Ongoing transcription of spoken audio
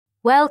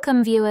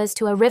Welcome, viewers,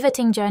 to a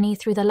riveting journey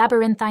through the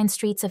labyrinthine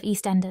streets of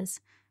EastEnders.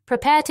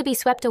 Prepare to be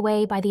swept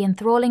away by the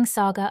enthralling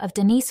saga of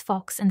Denise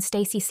Fox and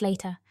Stacey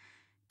Slater,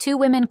 two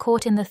women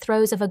caught in the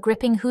throes of a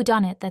gripping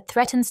whodunit that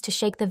threatens to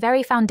shake the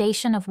very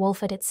foundation of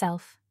Walford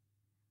itself.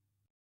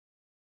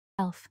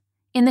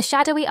 In the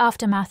shadowy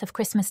aftermath of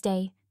Christmas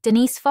Day,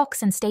 Denise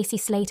Fox and Stacey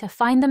Slater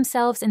find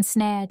themselves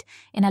ensnared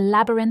in a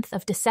labyrinth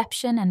of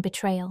deception and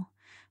betrayal.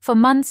 For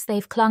months,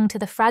 they've clung to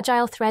the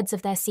fragile threads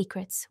of their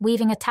secrets,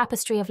 weaving a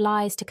tapestry of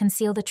lies to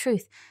conceal the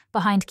truth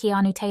behind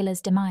Keanu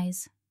Taylor's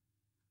demise.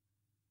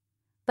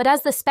 But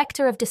as the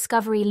spectre of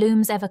discovery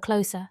looms ever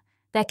closer,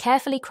 their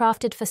carefully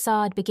crafted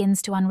facade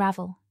begins to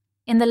unravel.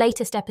 In the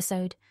latest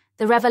episode,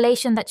 the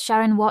revelation that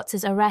Sharon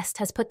Watts' arrest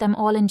has put them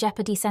all in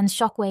jeopardy sends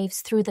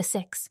shockwaves through the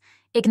six,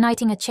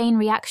 igniting a chain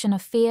reaction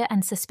of fear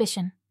and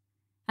suspicion.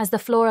 As the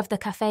floor of the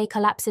cafe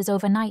collapses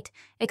overnight,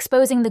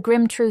 exposing the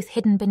grim truth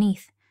hidden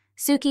beneath,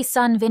 Suki's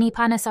son Vinny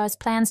Panesar's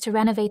plans to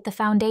renovate the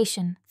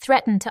foundation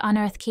threaten to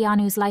unearth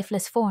Keanu's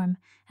lifeless form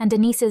and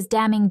Denise's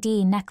damning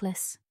D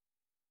necklace.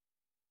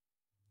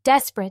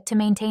 Desperate to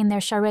maintain their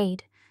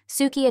charade,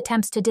 Suki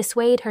attempts to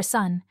dissuade her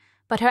son,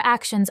 but her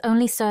actions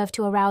only serve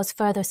to arouse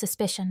further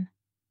suspicion.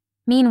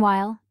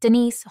 Meanwhile,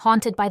 Denise,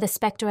 haunted by the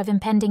spectre of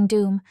impending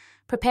doom,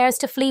 prepares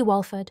to flee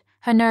Walford,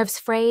 her nerves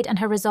frayed and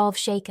her resolve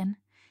shaken.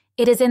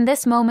 It is in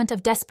this moment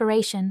of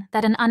desperation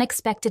that an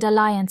unexpected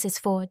alliance is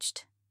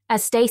forged.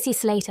 As Stacey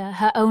Slater,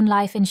 her own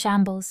life in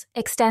shambles,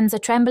 extends a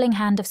trembling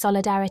hand of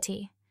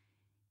solidarity.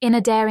 In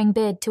a daring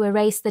bid to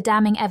erase the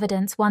damning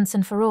evidence once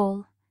and for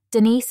all,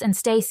 Denise and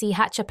Stacey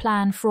hatch a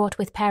plan fraught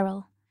with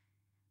peril.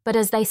 But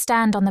as they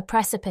stand on the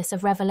precipice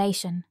of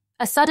revelation,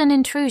 a sudden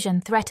intrusion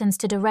threatens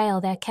to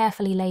derail their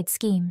carefully laid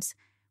schemes.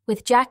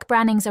 With Jack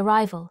Branning's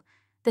arrival,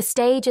 the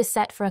stage is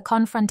set for a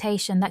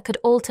confrontation that could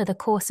alter the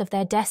course of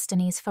their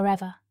destinies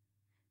forever.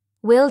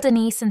 Will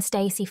Denise and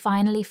Stacey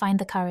finally find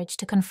the courage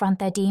to confront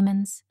their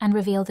demons and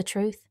reveal the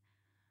truth?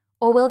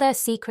 Or will their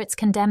secrets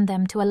condemn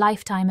them to a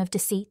lifetime of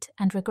deceit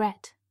and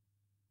regret?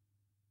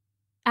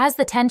 As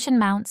the tension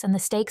mounts and the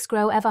stakes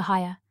grow ever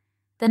higher,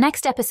 the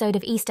next episode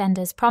of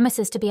EastEnders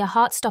promises to be a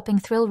heart-stopping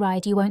thrill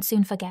ride you won't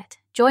soon forget.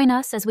 Join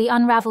us as we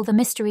unravel the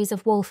mysteries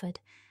of Walford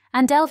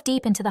and delve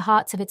deep into the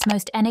hearts of its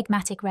most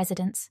enigmatic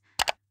residents.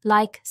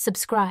 Like,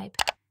 subscribe,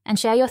 and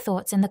share your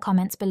thoughts in the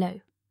comments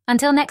below.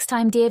 Until next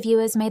time, dear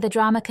viewers, may the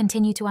drama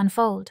continue to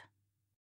unfold.